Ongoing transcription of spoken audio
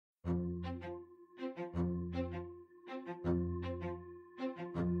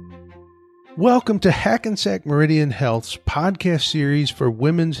Welcome to Hackensack Meridian Health's podcast series for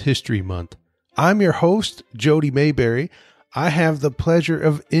Women's History Month. I'm your host, Jody Mayberry. I have the pleasure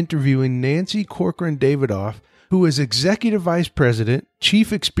of interviewing Nancy Corcoran-Davidoff, who is Executive Vice President,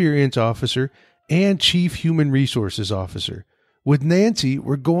 Chief Experience Officer, and Chief Human Resources Officer. With Nancy,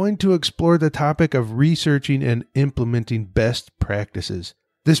 we're going to explore the topic of researching and implementing best practices.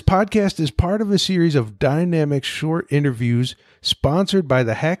 This podcast is part of a series of dynamic short interviews sponsored by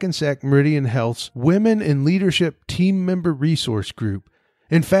the Hackensack Meridian Health's Women in Leadership Team Member Resource Group.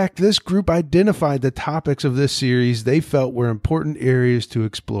 In fact, this group identified the topics of this series they felt were important areas to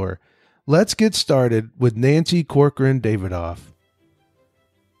explore. Let's get started with Nancy Corcoran-Davidoff.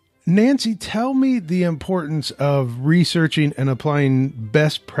 Nancy, tell me the importance of researching and applying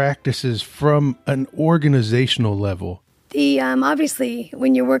best practices from an organizational level. Obviously,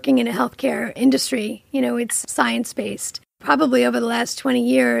 when you're working in a healthcare industry, it's science-based. Probably over the last 20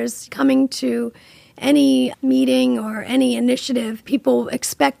 years, coming to any meeting or any initiative, people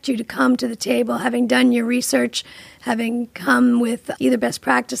expect you to come to the table, having done your research, having come with either best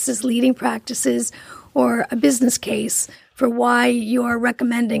practices, leading practices, or a business case for why you're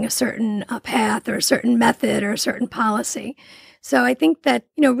recommending a certain path or a certain method or a certain policy. So I think that,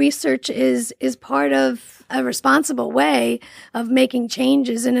 research is part of a responsible way of making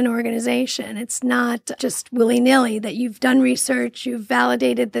changes in an organization. It's not just willy-nilly that you've done research, you've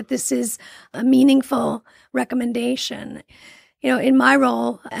validated that this is a meaningful recommendation. In my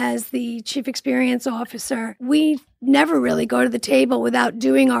role as the Chief Experience Officer, we never really go to the table without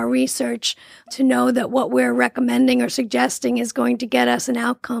doing our research to know that what we're recommending or suggesting is going to get us an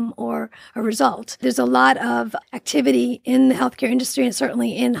outcome or a result. There's a lot of activity in the healthcare industry and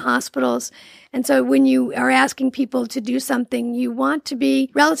certainly in hospitals. And so when you are asking people to do something, you want to be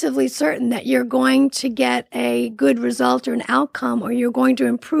relatively certain that you're going to get a good result or an outcome, or you're going to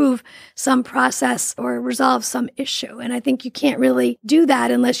improve some process or resolve some issue. And I think you can't really do that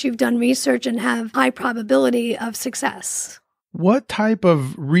unless you've done research and have high probability of success. What type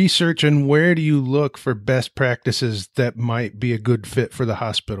of research and where do you look for best practices that might be a good fit for the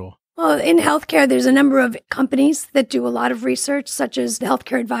hospital? Well, in healthcare, there's a number of companies that do a lot of research, such as the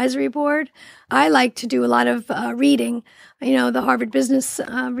Healthcare Advisory Board. I like to do a lot of reading. The Harvard Business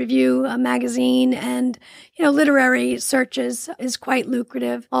Review magazine and, literary searches is quite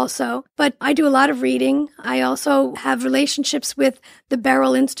lucrative also. But I do a lot of reading. I also have relationships with the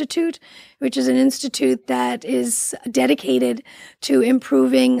Beryl Institute, which is an institute that is dedicated to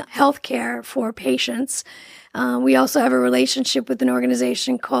improving healthcare for patients. We also have a relationship with an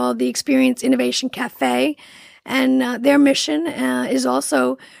organization called the Experience Innovation Cafe, and their mission is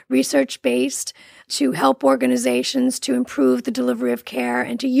also research-based to help organizations to improve the delivery of care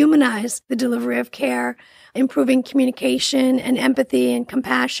and to humanize the delivery of care, improving communication and empathy and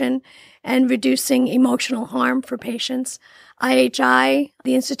compassion, and reducing emotional harm for patients. IHI,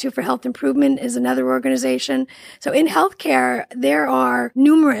 the Institute for Health Improvement, is another organization. So in healthcare, there are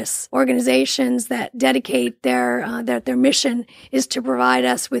numerous organizations that dedicate their mission is to provide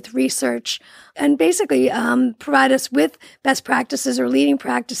us with research and basically provide us with best practices or leading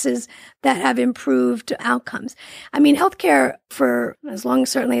practices that have improved outcomes. Healthcare, for as long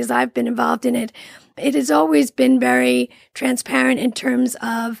certainly as I've been involved in it, it has always been very transparent in terms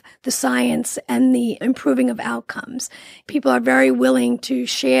of the science and the improving of outcomes. People are very willing to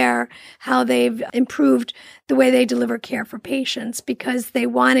share how they've improved the way they deliver care for patients because they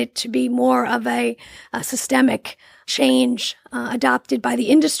want it to be more of a systemic change adopted by the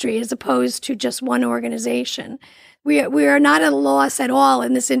industry as opposed to just one organization. We are not at a loss at all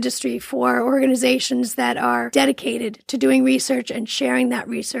in this industry for organizations that are dedicated to doing research and sharing that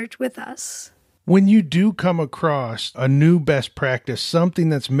research with us. When you do come across a new best practice, something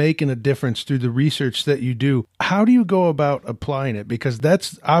that's making a difference through the research that you do, how do you go about applying it? Because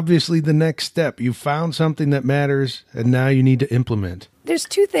that's obviously the next step. You found something that matters, and now you need to implement. There's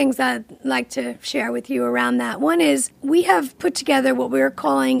two things I'd like to share with you around that. One is we have put together what we're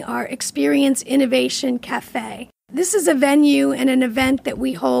calling our Experience Innovation Cafe. This is a venue and an event that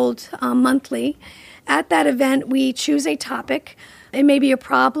we hold monthly. At that event, we choose a topic. It may be a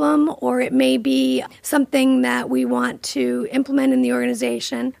problem or it may be something that we want to implement in the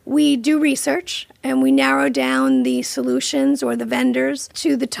organization. We do research and we narrow down the solutions or the vendors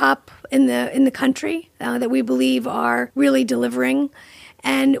to the top in the country that we believe are really delivering.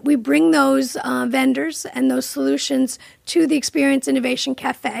 And we bring those vendors and those solutions to the Experience Innovation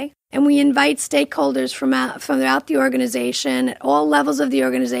Cafe. And we invite stakeholders from throughout the organization, at all levels of the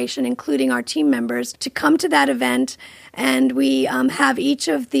organization, including our team members, to come to that event. And we have each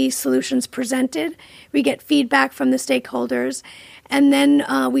of the solutions presented. We get feedback from the stakeholders. And then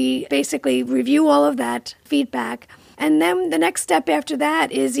we basically review all of that feedback. And then the next step after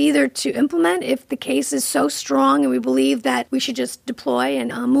that is either to implement if the case is so strong and we believe that we should just deploy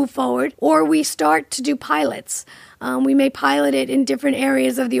and move forward, or we start to do pilots. We may pilot it in different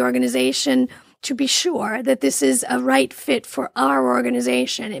areas of the organization to be sure that this is a right fit for our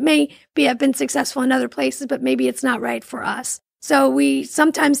organization. It may have been successful in other places, but maybe it's not right for us. So we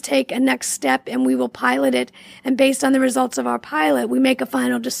sometimes take a next step and we will pilot it. And based on the results of our pilot, we make a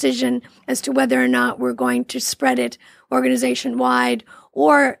final decision as to whether or not we're going to spread it organization-wide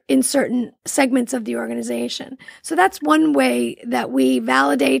or in certain segments of the organization. So that's one way that we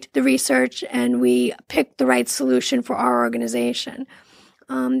validate the research and we pick the right solution for our organization.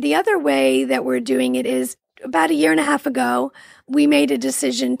 The other way that we're doing it is about a year and a half ago, we made a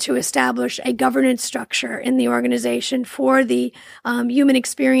decision to establish a governance structure in the organization for the human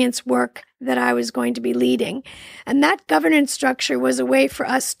experience work that I was going to be leading. And that governance structure was a way for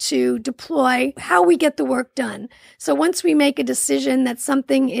us to deploy how we get the work done. So once we make a decision that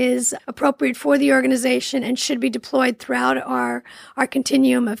something is appropriate for the organization and should be deployed throughout our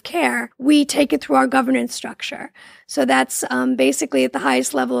continuum of care, we take it through our governance structure. So that's basically at the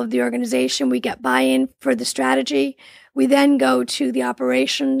highest level of the organization. We get buy-in for the strategy. We then go to the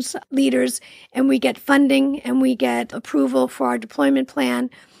operations leaders and we get funding and we get approval for our deployment plan.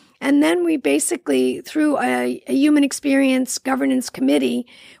 And then we basically, through a human experience governance committee,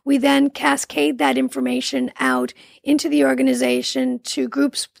 we then cascade that information out into the organization to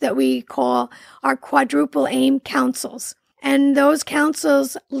groups that we call our quadruple aim councils. And those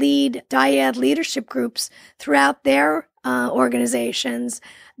councils lead dyad leadership groups throughout their organizations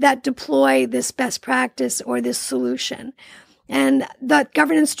that deploy this best practice or this solution. And that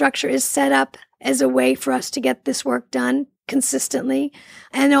governance structure is set up as a way for us to get this work done consistently,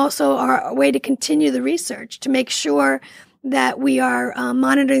 and also our way to continue the research to make sure that we are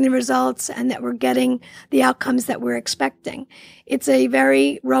monitoring the results and that we're getting the outcomes that we're expecting. It's a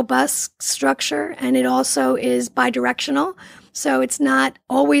very robust structure, and it also is bidirectional. So it's not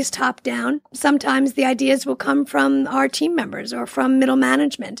always top down. Sometimes the ideas will come from our team members or from middle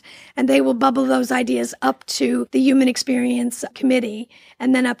management, and they will bubble those ideas up to the human experience committee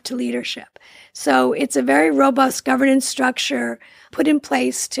and then up to leadership. So it's a very robust governance structure put in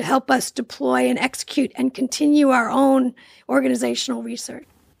place to help us deploy and execute and continue our own organizational research.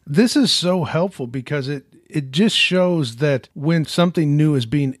 This is so helpful because it just shows that when something new is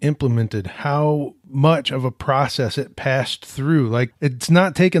being implemented, how much of a process it passed through. Like, it's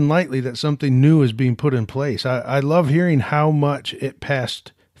not taken lightly that something new is being put in place. I love hearing how much it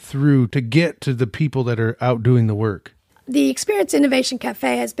passed through to get to the people that are out doing the work. The Experience Innovation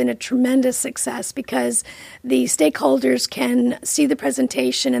Cafe has been a tremendous success because the stakeholders can see the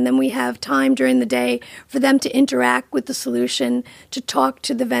presentation, and then we have time during the day for them to interact with the solution, to talk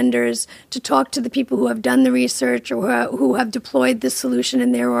to the vendors, to talk to the people who have done the research or who have deployed the solution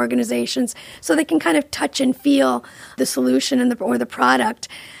in their organizations, so they can kind of touch and feel the solution or the product.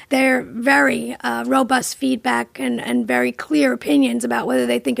 They're very robust feedback and very clear opinions about whether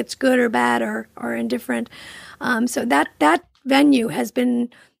they think it's good or bad or indifferent. So that venue has been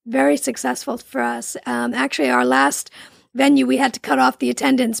very successful for us. Actually, our last venue, we had to cut off the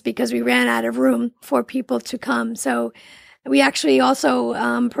attendance because we ran out of room for people to come. So we actually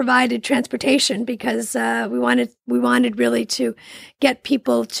also provided transportation because we wanted really to get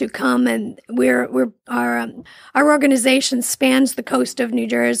people to come, and our organization spans the coast of New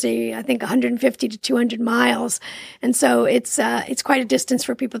Jersey, I think 150 to 200 miles, and so it's quite a distance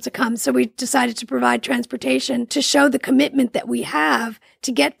for people to come. So we decided to provide transportation to show the commitment that we have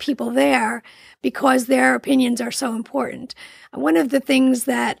to get people there because their opinions are so important. One of the things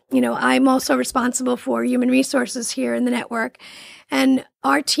that, I'm also responsible for human resources here in the network, and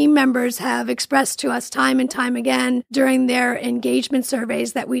our team members have expressed to us time and time again during their engagement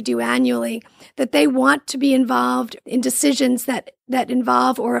surveys that we do annually that they want to be involved in decisions that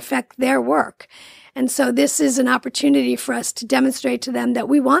involve or affect their work. And so this is an opportunity for us to demonstrate to them that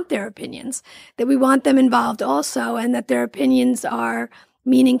we want their opinions, that we want them involved also, and that their opinions are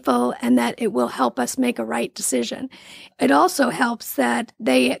meaningful and that it will help us make a right decision. It also helps that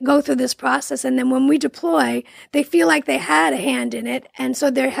they go through this process, and then when we deploy, they feel like they had a hand in it, and so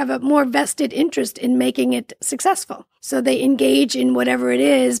they have a more vested interest in making it successful. So they engage in whatever it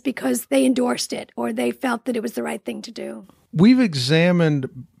is because they endorsed it or they felt that it was the right thing to do. We've examined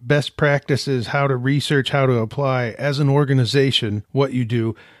best practices, how to research, how to apply as an organization, what you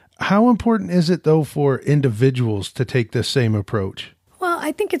do. How important is it, though, for individuals to take this same approach? Well,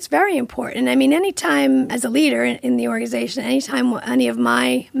 I think it's very important. I mean, anytime as a leader in the organization, anytime any of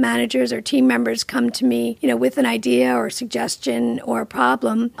my managers or team members come to me, with an idea or suggestion or a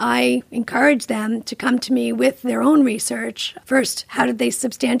problem, I encourage them to come to me with their own research. First, how did they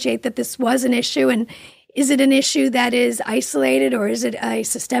substantiate that this was an issue? And is it an issue that is isolated, or is it a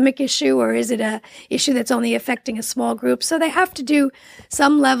systemic issue, or is it a issue that's only affecting a small group? So they have to do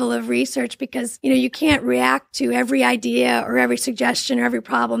some level of research because, you can't react to every idea or every suggestion or every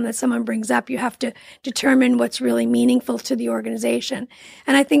problem that someone brings up. You have to determine what's really meaningful to the organization.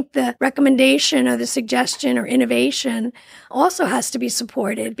 And I think the recommendation or the suggestion or innovation also has to be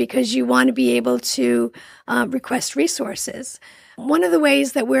supported because you want to be able to request resources. One of the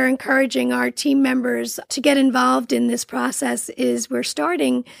ways that we're encouraging our team members to get involved in this process is we're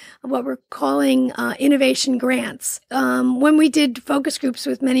starting what we're calling innovation grants. When we did focus groups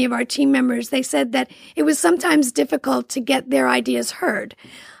with many of our team members, they said that it was sometimes difficult to get their ideas heard.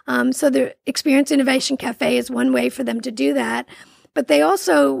 So the Experience Innovation Cafe is one way for them to do that. But they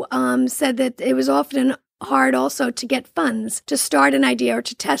also said that it was often hard also to get funds to start an idea or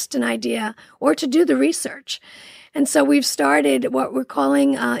to test an idea or to do the research. And so we've started what we're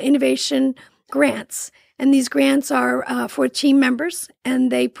calling innovation grants. And these grants are for team members, and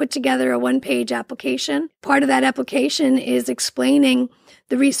they put together a one-page application. Part of that application is explaining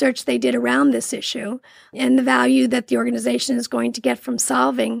the research they did around this issue and the value that the organization is going to get from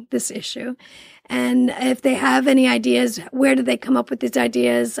solving this issue. And if they have any ideas, where did they come up with these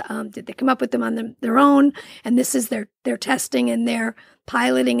ideas? Did they come up with them on their own? And this is their testing and their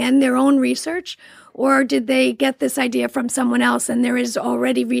piloting and their own research? Or did they get this idea from someone else and there is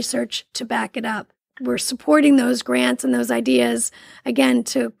already research to back it up? We're supporting those grants and those ideas, again,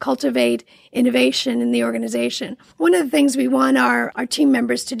 to cultivate innovation in the organization. One of the things we want our team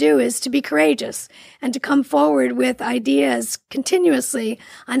members to do is to be courageous and to come forward with ideas continuously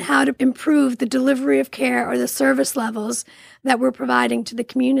on how to improve the delivery of care or the service levels that we're providing to the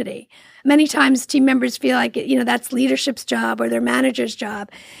community. Many times team members feel like, that's leadership's job or their manager's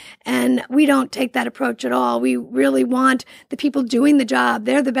job. And we don't take that approach at all. We really want the people doing the job.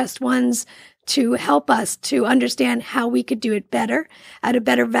 They're the best ones to help us to understand how we could do it better at a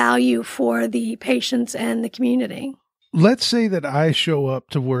better value for the patients and the community. Let's say that I show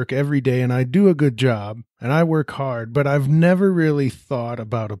up to work every day and I do a good job and I work hard, but I've never really thought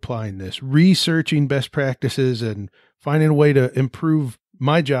about applying this, researching best practices and finding a way to improve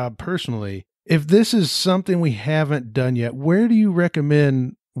my job personally. If this is something we haven't done yet, where do you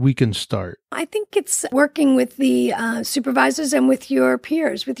recommend we can start? I think it's working with the supervisors and with your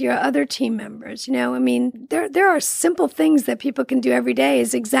peers, with your other team members. There are simple things that people can do every day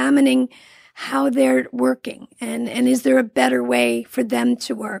is examining how they're working and is there a better way for them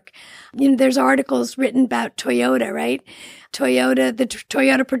to work? There's articles written about Toyota, right? The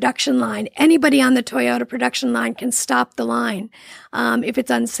Toyota production line. Anybody on the Toyota production line can stop the line if it's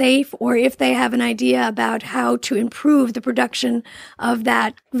unsafe or if they have an idea about how to improve the production of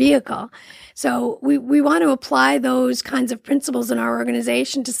that vehicle. So we want to apply those kinds of principles in our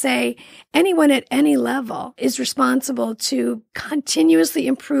organization to say anyone at any level is responsible to continuously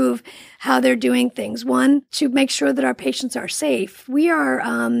improve how they're doing things. One, to make sure that our patients are safe. We are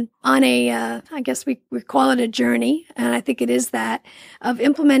on I guess we call it a journey, and I think it is that, of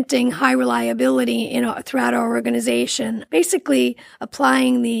implementing high reliability throughout our organization, basically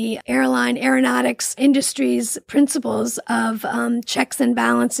applying the aeronautics industry's principles of checks and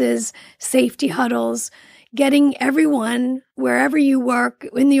balances, safety huddles, getting everyone, wherever you work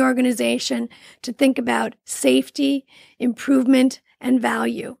in the organization, to think about safety, improvement, and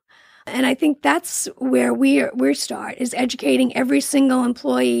value. And I think that's where we start, is educating every single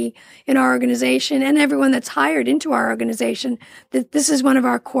employee in our organization and everyone that's hired into our organization that this is one of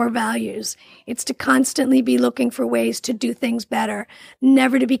our core values. It's to constantly be looking for ways to do things better,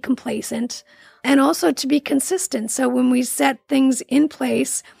 never to be complacent, and also to be consistent. So when we set things in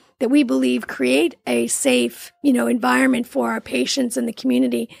place that we believe create a safe, environment for our patients and the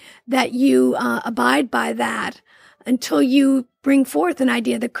community, that you abide by that until you bring forth an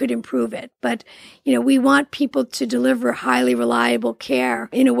idea that could improve it. But, we want people to deliver highly reliable care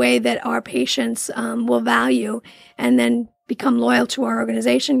in a way that our patients will value and then become loyal to our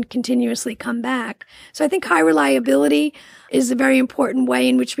organization, continuously come back. So I think high reliability is a very important way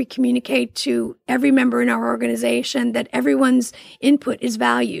in which we communicate to every member in our organization that everyone's input is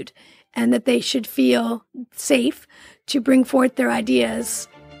valued and that they should feel safe to bring forth their ideas.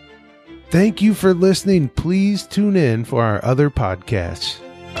 Thank you for listening. Please tune in for our other podcasts.